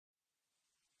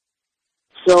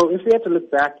So if we have to look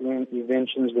back when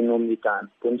inventions were normally done,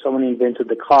 when someone invented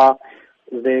the car,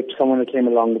 someone came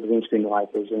along with windscreen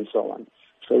wipers and so on.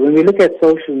 So when we look at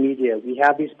social media, we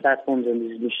have these platforms and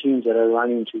these machines that are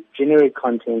running to generate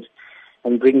content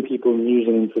and bring people news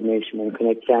and information and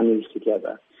connect families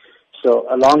together. So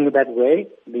along with that way,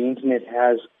 the internet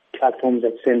has platforms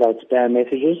that send out spam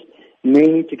messages,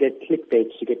 mainly to get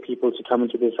clickbaits, to get people to come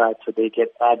into their site so they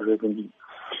get ad revenue.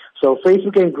 So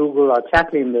Facebook and Google are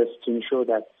tackling this to ensure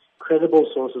that credible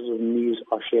sources of news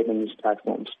are shared on these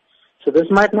platforms. So this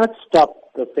might not stop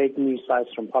the fake news sites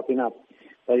from popping up,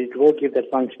 but it will give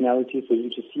that functionality for you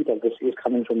to see that this is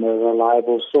coming from a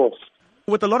reliable source.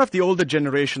 With a lot of the older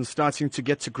generation starting to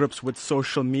get to grips with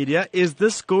social media, is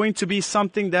this going to be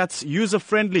something that's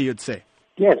user-friendly, you'd say?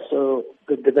 Yes, so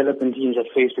the development teams at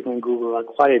Facebook and Google are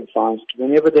quite advanced.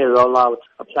 Whenever they roll out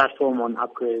a platform on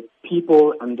upgrade,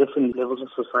 people and different levels of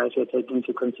society are taken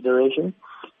into consideration.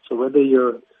 So whether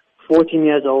you're 14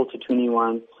 years old to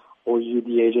 21 or you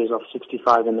the ages of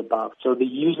 65 and above. So the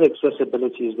user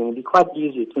accessibility is going to be quite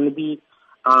easy. It's going to be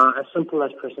as simple as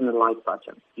pressing the like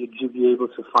button. You'll be able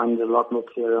to find it a lot more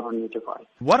clearer on your device.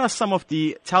 What are some of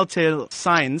the telltale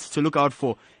signs to look out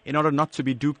for in order not to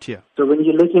be duped here? So when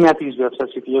you're looking at these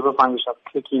websites, if you ever find yourself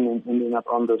clicking and ending up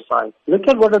on those sites, look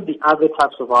at what are the other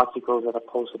types of articles that are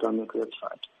posted on your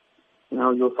website. You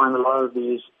know, you'll find a lot of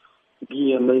these,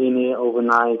 be a millionaire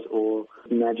overnight, or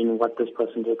imagine what this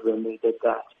person did when they did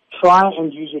that. Try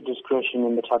and use your discretion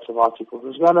in the types of articles,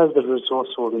 as well as the resource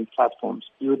holding platforms.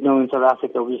 You would know in South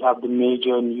Africa we have the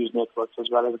major news networks, as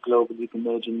well as globally the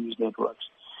major news networks.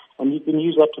 And you can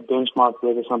use that to benchmark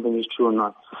whether something is true or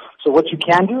not. So what you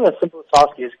can do, a simple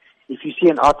task is, if you see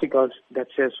an article that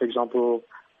says, for example,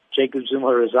 Jacob Zuma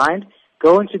resigned,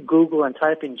 go into Google and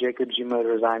type in Jacob Zuma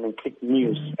resigned and click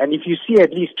news. And if you see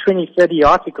at least 20, 30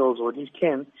 articles, or at least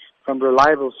 10 from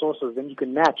reliable sources, then you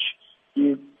can match.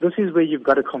 This is where you've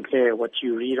got to compare what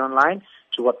you read online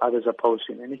to what others are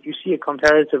posting. And if you see a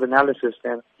comparative analysis,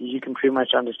 then you can pretty much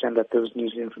understand that those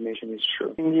news information is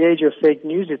true. In the age of fake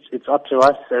news, it's up to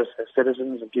us as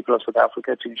citizens and people of South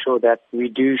Africa to ensure that we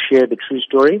do share the true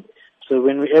story. So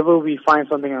whenever we find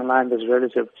something online that's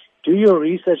relative, do your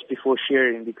research before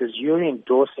sharing, because you're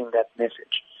endorsing that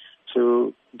message.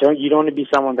 So you don't want to be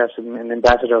someone that's an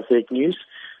ambassador of fake news.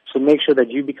 So make sure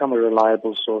that you become a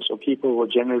reliable source, or people will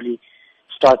generally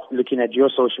start looking at your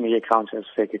social media accounts as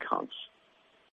fake accounts.